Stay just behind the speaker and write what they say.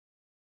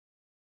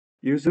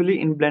Usually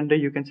in Blender,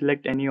 you can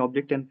select any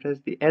object and press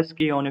the S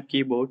key on your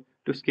keyboard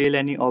to scale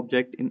any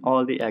object in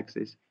all the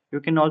axes. You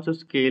can also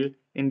scale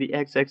in the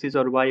X axis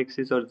or Y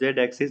axis or Z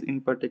axis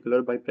in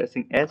particular by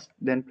pressing S,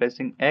 then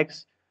pressing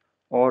X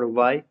or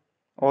Y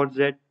or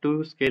Z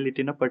to scale it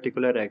in a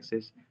particular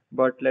axis.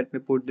 But let me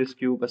put this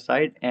cube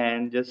aside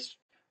and just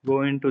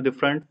go into the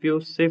front view,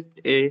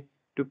 Shift A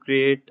to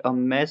create a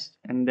mesh,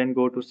 and then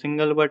go to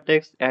single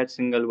vertex, add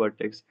single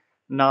vertex.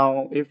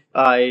 Now if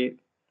I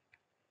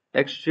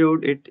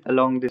extrude it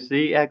along the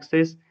Z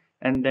axis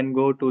and then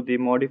go to the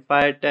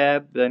modifier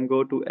tab, then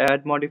go to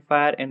add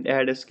modifier and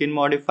add a skin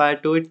modifier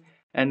to it,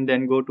 and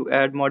then go to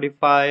add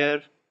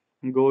modifier,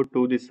 go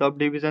to the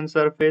subdivision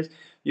surface.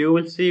 You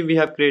will see we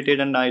have created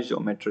a nice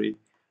geometry.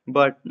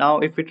 But now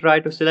if we try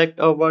to select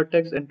a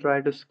vertex and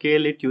try to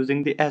scale it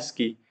using the S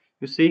key,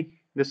 you see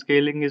the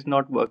scaling is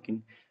not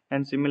working,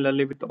 and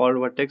similarly with all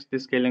vertex the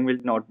scaling will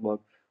not work.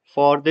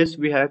 For this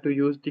we have to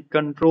use the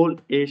Ctrl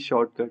A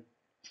shortcut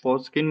for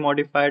skin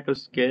modifier to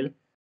scale.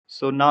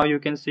 So now you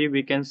can see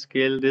we can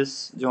scale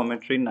this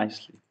geometry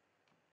nicely.